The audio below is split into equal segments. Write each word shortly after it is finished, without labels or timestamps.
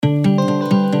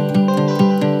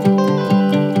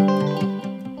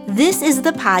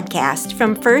the podcast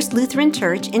from First Lutheran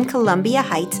Church in Columbia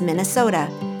Heights, Minnesota.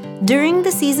 During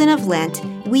the season of Lent,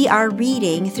 we are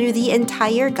reading through the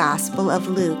entire Gospel of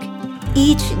Luke.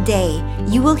 Each day,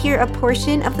 you will hear a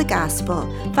portion of the Gospel,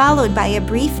 followed by a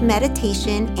brief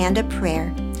meditation and a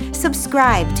prayer.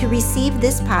 Subscribe to receive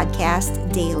this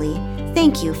podcast daily.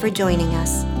 Thank you for joining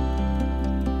us.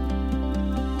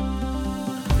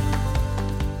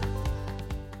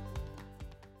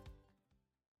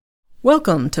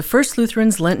 Welcome to First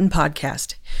Lutheran's Lenten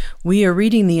podcast. We are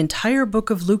reading the entire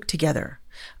book of Luke together.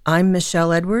 I'm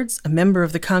Michelle Edwards, a member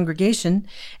of the congregation,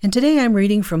 and today I'm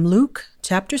reading from Luke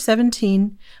chapter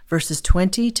 17, verses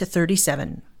 20 to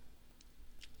 37.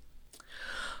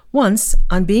 Once,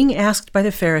 on being asked by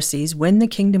the Pharisees when the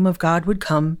kingdom of God would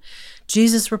come,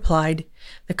 Jesus replied,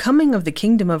 "The coming of the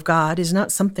kingdom of God is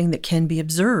not something that can be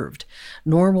observed,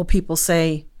 nor will people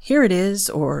say, 'Here it is,'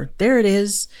 or 'There it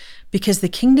is,' because the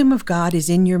kingdom of God is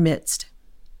in your midst."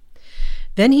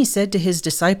 Then he said to his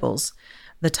disciples,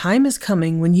 "The time is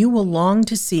coming when you will long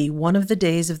to see one of the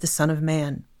days of the Son of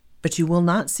Man, but you will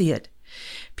not see it.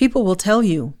 People will tell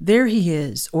you, 'There he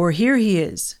is,' or 'Here he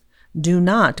is.' Do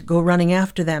not go running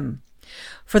after them.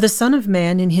 For the Son of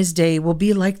Man in his day will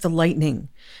be like the lightning,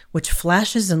 which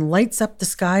flashes and lights up the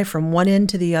sky from one end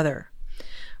to the other.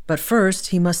 But first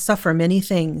he must suffer many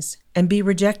things and be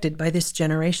rejected by this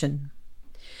generation.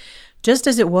 Just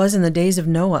as it was in the days of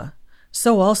Noah,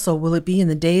 so also will it be in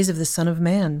the days of the Son of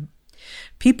Man.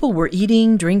 People were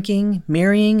eating, drinking,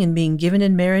 marrying, and being given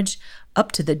in marriage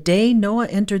up to the day Noah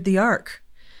entered the ark.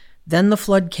 Then the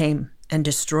flood came and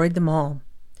destroyed them all.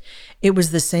 It was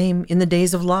the same in the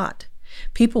days of Lot.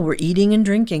 People were eating and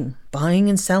drinking, buying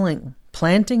and selling,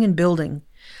 planting and building.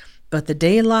 But the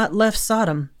day Lot left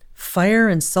Sodom, fire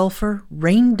and sulfur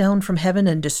rained down from heaven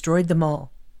and destroyed them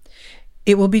all.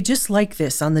 It will be just like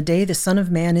this on the day the Son of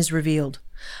Man is revealed.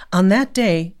 On that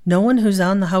day, no one who's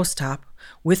on the housetop,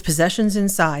 with possessions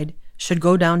inside, should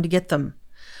go down to get them.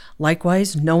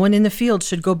 Likewise, no one in the field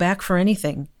should go back for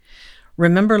anything.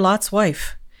 Remember Lot's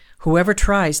wife. Whoever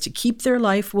tries to keep their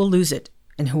life will lose it,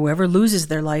 and whoever loses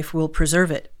their life will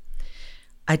preserve it.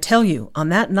 I tell you, on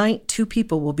that night 2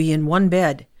 people will be in one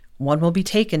bed. One will be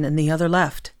taken and the other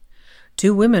left.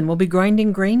 2 women will be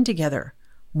grinding grain together.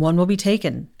 One will be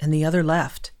taken and the other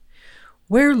left."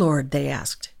 "Where, Lord?" they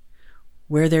asked.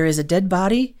 "Where there is a dead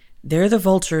body, there the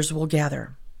vultures will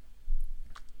gather."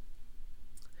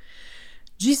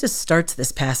 Jesus starts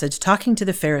this passage talking to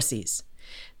the Pharisees.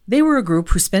 They were a group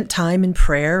who spent time in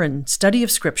prayer and study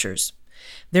of scriptures.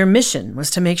 Their mission was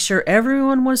to make sure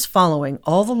everyone was following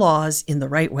all the laws in the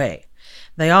right way.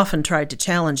 They often tried to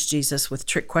challenge Jesus with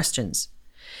trick questions.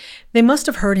 They must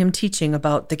have heard him teaching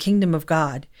about the kingdom of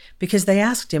God because they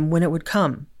asked him when it would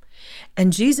come.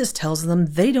 And Jesus tells them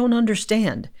they don't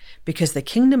understand because the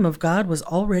kingdom of God was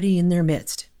already in their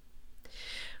midst.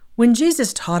 When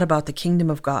Jesus taught about the kingdom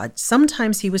of God,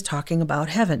 sometimes he was talking about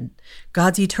heaven,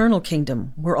 God's eternal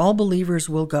kingdom where all believers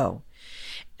will go.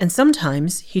 And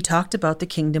sometimes he talked about the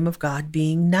kingdom of God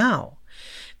being now.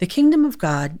 The kingdom of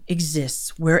God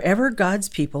exists wherever God's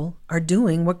people are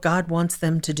doing what God wants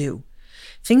them to do.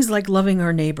 Things like loving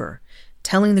our neighbor,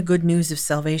 telling the good news of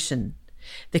salvation.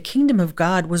 The kingdom of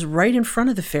God was right in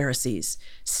front of the Pharisees,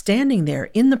 standing there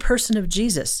in the person of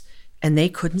Jesus, and they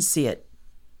couldn't see it.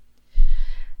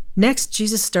 Next,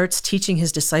 Jesus starts teaching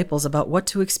his disciples about what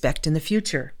to expect in the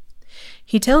future.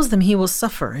 He tells them he will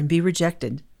suffer and be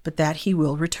rejected, but that he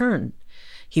will return.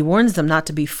 He warns them not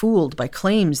to be fooled by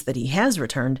claims that he has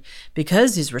returned,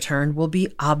 because his return will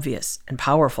be obvious and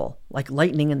powerful, like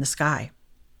lightning in the sky.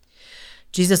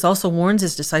 Jesus also warns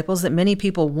his disciples that many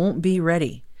people won't be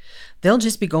ready. They'll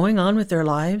just be going on with their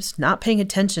lives, not paying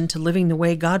attention to living the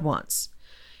way God wants.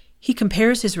 He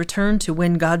compares his return to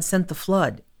when God sent the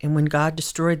flood and when God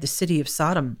destroyed the city of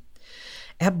Sodom.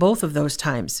 At both of those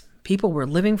times, people were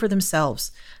living for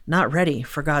themselves, not ready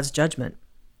for God's judgment.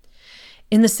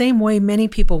 In the same way, many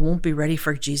people won't be ready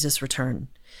for Jesus' return.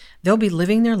 They'll be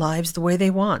living their lives the way they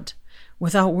want,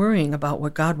 without worrying about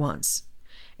what God wants.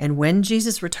 And when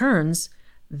Jesus returns,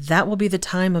 that will be the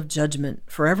time of judgment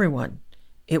for everyone.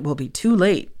 It will be too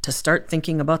late to start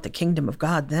thinking about the kingdom of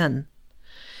God then.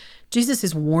 Jesus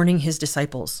is warning his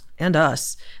disciples and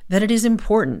us that it is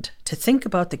important to think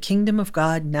about the kingdom of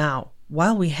God now,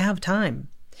 while we have time.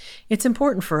 It's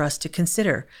important for us to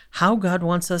consider how God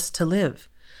wants us to live,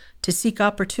 to seek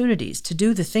opportunities to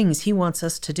do the things he wants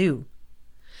us to do.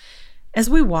 As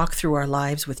we walk through our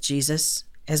lives with Jesus,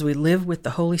 as we live with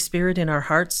the Holy Spirit in our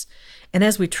hearts, and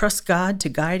as we trust God to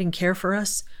guide and care for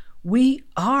us, we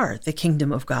are the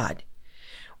kingdom of God.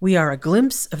 We are a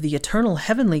glimpse of the eternal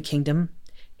heavenly kingdom,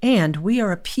 and we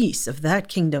are a piece of that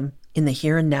kingdom in the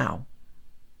here and now.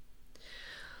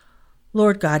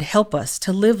 Lord God, help us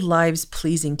to live lives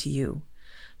pleasing to you.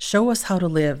 Show us how to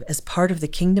live as part of the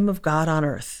kingdom of God on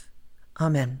earth.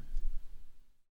 Amen.